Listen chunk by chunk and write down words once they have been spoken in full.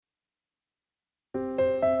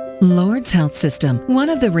Lord's Health System, one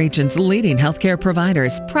of the region's leading healthcare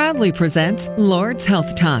providers, proudly presents Lord's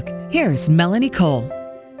Health Talk. Here's Melanie Cole.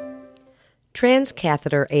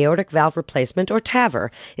 Transcatheter aortic valve replacement, or TAVR,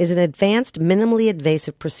 is an advanced, minimally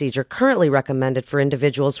invasive procedure currently recommended for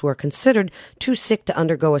individuals who are considered too sick to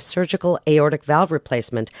undergo a surgical aortic valve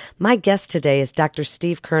replacement. My guest today is Dr.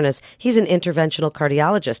 Steve Kernes. He's an interventional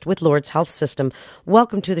cardiologist with Lord's Health System.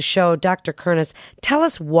 Welcome to the show, Dr. Kernes. Tell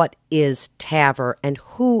us, what is TAVR and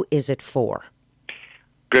who is it for?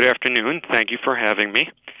 Good afternoon. Thank you for having me.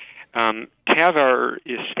 TAVR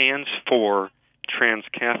stands for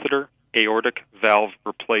Transcatheter Aortic Valve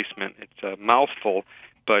Replacement. It's a mouthful,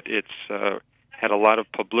 but it's had a lot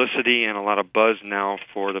of publicity and a lot of buzz now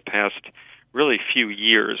for the past really few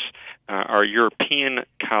years. Our European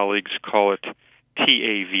colleagues call it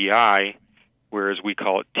TAVI, whereas we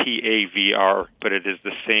call it TAVR, but it is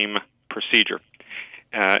the same procedure.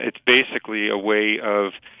 It's basically a way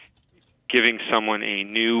of giving someone a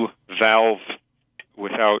new valve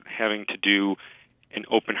without having to do an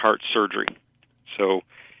open heart surgery. So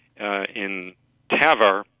in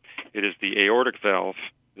TAVR, it is the aortic valve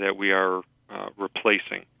that we are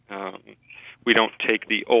replacing. We don't take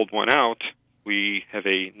the old one out. We have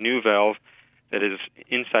a new valve that is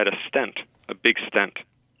inside a stent, a big stent.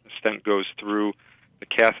 The stent goes through the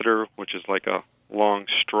catheter, which is like a long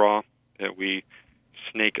straw that we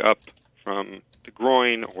snake up from the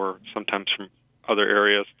groin or sometimes from other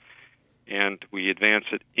areas, and we advance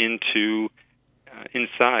it into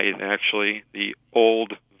inside, actually, the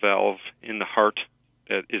old valve in the heart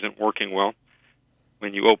that isn't working well.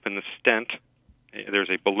 When you open the stent, there's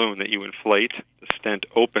a balloon that you inflate. The stent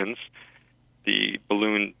opens, the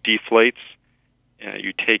balloon deflates,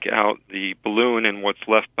 you take out the balloon, and what's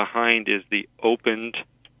left behind is the opened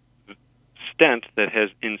stent that has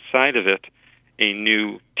inside of it a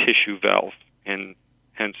new tissue valve, and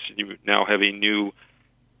hence you now have a new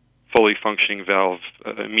fully functioning valve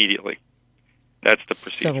immediately. That's the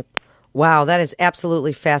procedure. Wow, that is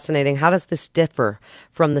absolutely fascinating. How does this differ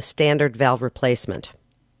from the standard valve replacement?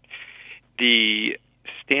 The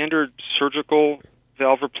standard surgical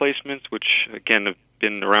valve replacements, which again have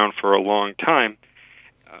been around for a long time,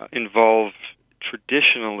 involve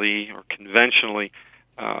traditionally or conventionally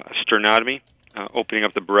a sternotomy, opening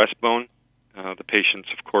up the breastbone. The patient's,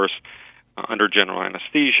 of course, under general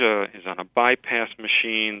anesthesia, is on a bypass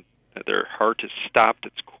machine. Their heart is stopped,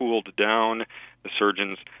 it's cooled down. The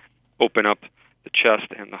surgeons open up the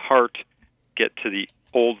chest and the heart, get to the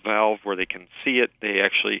old valve where they can see it. They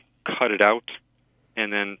actually cut it out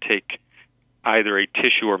and then take either a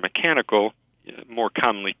tissue or mechanical, more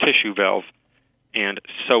commonly tissue valve, and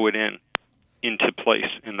sew it into place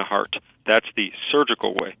in the heart. That's the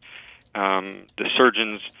surgical way. The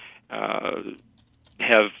surgeons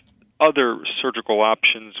have other surgical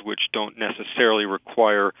options which don't necessarily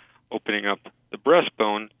require opening up the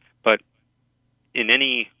breastbone, but in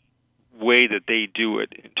any way that they do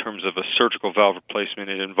it in terms of a surgical valve replacement,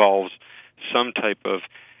 it involves some type of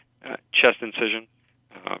chest incision,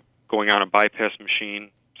 going on a bypass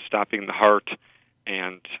machine, stopping the heart,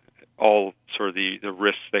 and all sort of the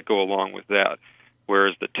risks that go along with that.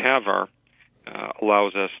 Whereas the TAVR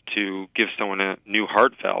allows us to give someone a new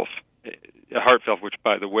heart valve, a heart valve which,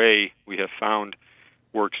 by the way, we have found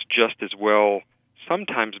works just as well,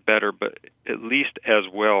 sometimes better, but at least as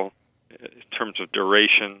well in terms of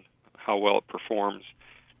duration, how well it performs,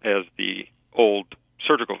 as the old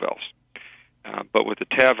surgical valves. But with the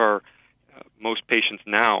TAVR, most patients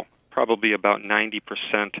now, probably about 90%,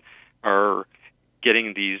 are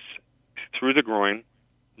getting these through the groin,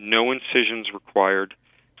 no incisions required.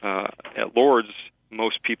 At Lourdes,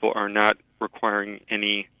 most people are not requiring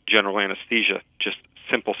any general anesthesia, just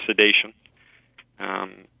simple sedation.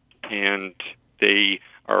 And they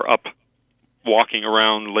are up walking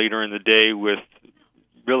around later in the day with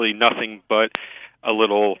really nothing but a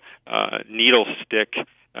little needle stick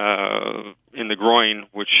in the groin,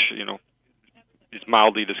 which, is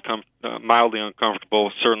mildly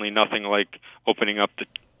uncomfortable, certainly nothing like opening up the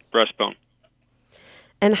breastbone.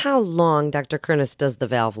 And how long, Dr. Kernes, does the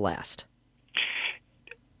valve last?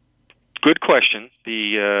 Good question.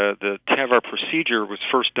 The TAVR procedure was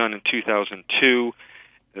first done in 2002.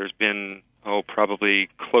 There's been, probably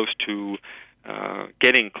close to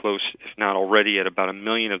getting close, if not already, at about 1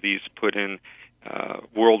 million of these put in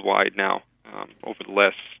worldwide now over the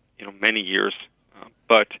last many years.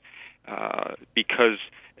 But because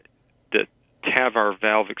the TAVR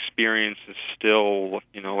valve experience is still,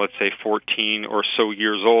 let's say 14 or so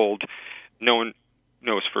years old, no one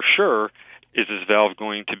knows for sure, is this valve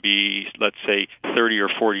going to be, let's say, 30 or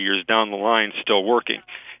 40 years down the line still working?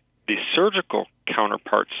 The surgical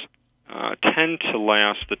counterparts tend to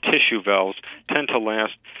last, the tissue valves tend to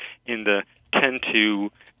last in the 10 to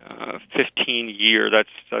 15 year.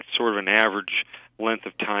 That's sort of an average length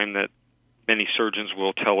of time that many surgeons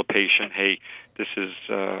will tell a patient, hey, this is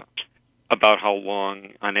about how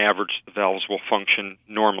long, on average, the valves will function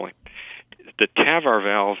normally. The TAVR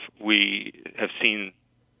valve, we have seen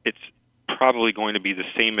it's probably going to be the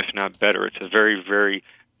same, if not better. It's a very, very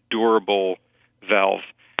durable valve.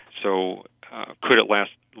 So could it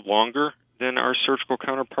last longer than our surgical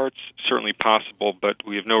counterparts? Certainly possible, but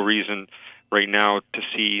we have no reason right now to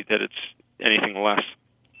see that it's anything less.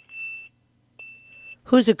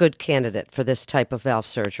 Who's a good candidate for this type of valve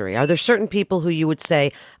surgery? Are there certain people who you would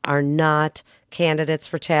say are not candidates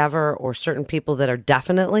for TAVR, or certain people that are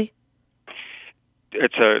definitely?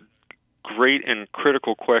 It's a great and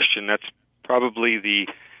critical question. That's probably the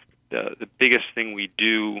biggest thing we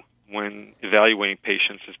do when evaluating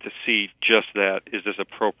patients, is to see just that: is this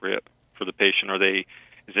appropriate for the patient?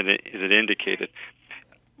 Is it indicated?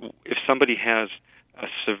 If somebody has a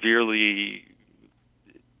severely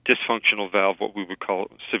dysfunctional valve, what we would call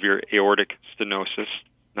severe aortic stenosis,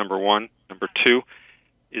 number one. Number two,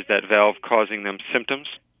 is that valve causing them symptoms?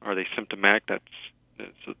 Are they symptomatic? That's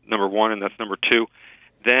number one, and that's number two.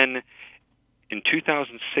 Then in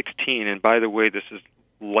 2016, and by the way, this is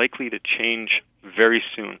likely to change very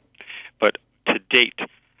soon, but to date,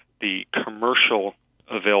 the commercial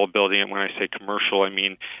availability, and when I say commercial, I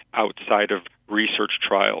mean outside of research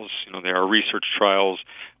trials. There are research trials,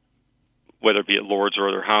 whether it be at Lourdes or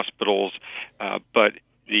other hospitals, but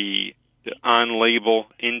the on-label,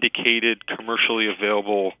 indicated, commercially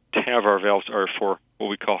available TAVR valves are for what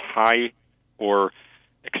we call high or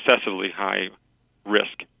excessively high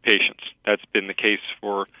risk patients. That's been the case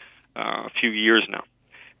for a few years now.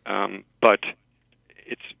 But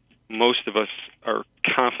most of us are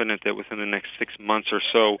confident that within the next 6 months or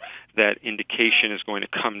so, that indication is going to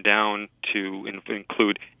come down to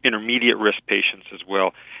include intermediate risk patients as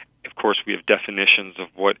well. Of course, we have definitions of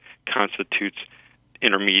what constitutes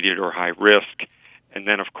intermediate or high risk. And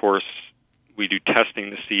then, of course, we do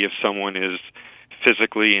testing to see if someone is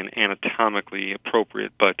physically and anatomically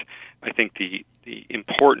appropriate. But I think the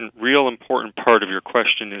real important part of your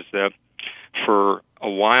question is that for a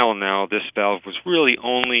while now, this valve was really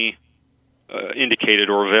only indicated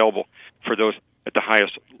or available for those at the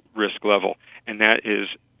highest risk level. And that is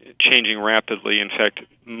changing rapidly. In fact,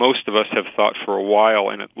 most of us have thought for a while,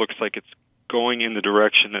 and it looks like it's going in the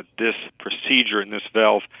direction that this procedure and this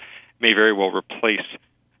valve may very well replace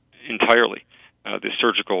entirely the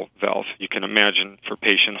surgical valve. You can imagine for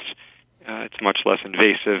patients, it's much less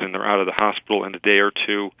invasive, and they're out of the hospital in a day or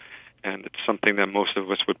two, and it's something that most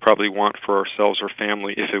of us would probably want for ourselves or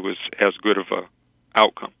family if it was as good of a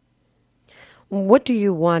outcome. What do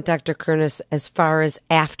you want, Dr. Kernes, as far as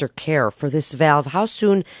aftercare for this valve? How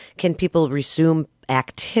soon can people resume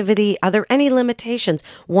activity? Are there any limitations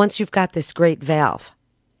once you've got this great valve?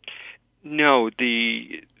 No,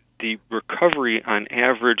 the recovery on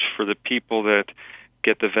average for the people that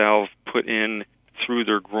get the valve put in through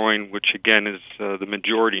their groin, which again is the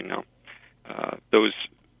majority now, those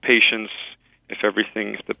patients, if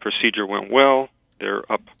the procedure went well, they're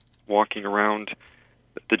up walking around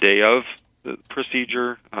the day of the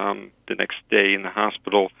procedure, the next day in the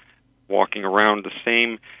hospital, walking around the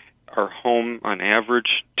same, are home on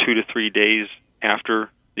average 2 to 3 days after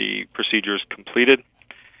the procedure is completed.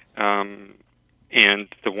 And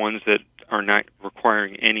the ones that are not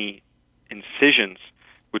requiring any incisions,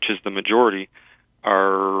 which is the majority,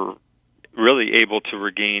 are really able to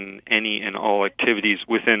regain any and all activities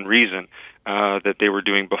within reason that they were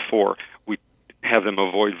doing before. We have them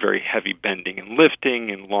avoid very heavy bending and lifting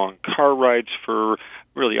and long car rides for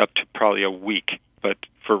really up to probably a week. But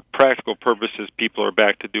for practical purposes, people are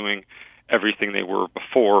back to doing everything they were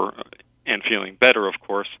before and feeling better, of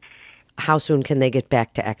course. How soon can they get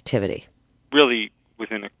back to activity? Really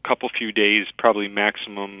within a few days, probably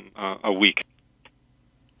maximum a week.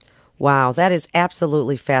 Wow, that is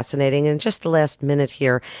absolutely fascinating. And just the last minute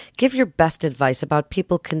here, give your best advice about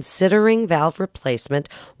people considering valve replacement,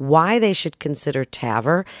 why they should consider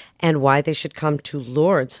TAVR, and why they should come to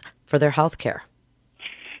Lourdes for their health care.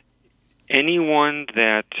 Anyone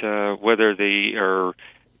that, whether they are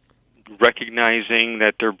recognizing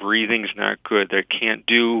that their breathing's not good, they can't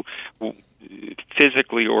do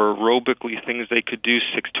physically or aerobically things they could do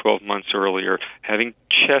 6-12 months earlier, having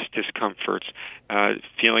chest discomforts,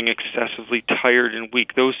 feeling excessively tired and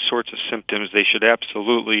weak, those sorts of symptoms, they should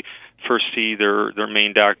absolutely first see their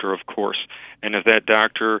main doctor, of course. And if that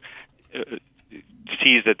doctor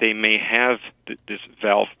sees that they may have this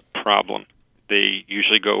valve problem, they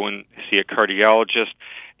usually go and see a cardiologist,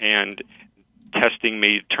 and testing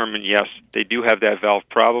may determine, yes, they do have that valve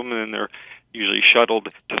problem, and then they're usually shuttled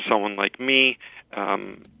to someone like me.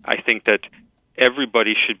 I think that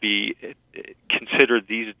everybody should be considered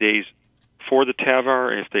these days for the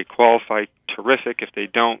TAVR. If they qualify, terrific. If they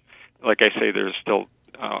don't, like I say, there's still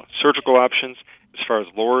surgical options. As far as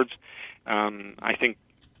Lourdes, I think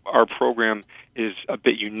our program is a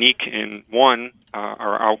bit unique in one,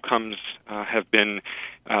 our outcomes have been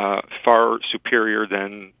far superior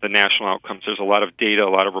than the national outcomes. There's a lot of data, a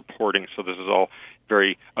lot of reporting, so this is all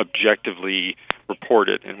very objectively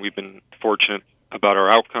reported, and we've been fortunate about our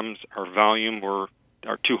outcomes, our volume. Our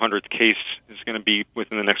 200th case is going to be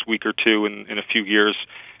within the next week or two in a few years,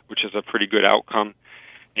 which is a pretty good outcome.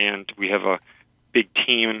 And we have a big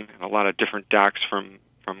team and a lot of different docs from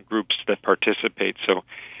groups that participate. So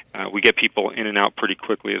we get people in and out pretty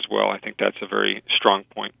quickly as well. I think that's a very strong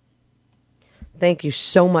point. Thank you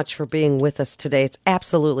so much for being with us today. It's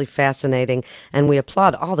absolutely fascinating, and we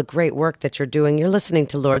applaud all the great work that you're doing. You're listening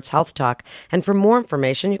to Lourdes Health Talk, and for more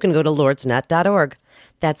information, you can go to lourdesnet.org.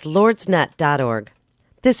 That's lourdesnet.org.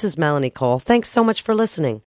 This is Melanie Cole. Thanks so much for listening.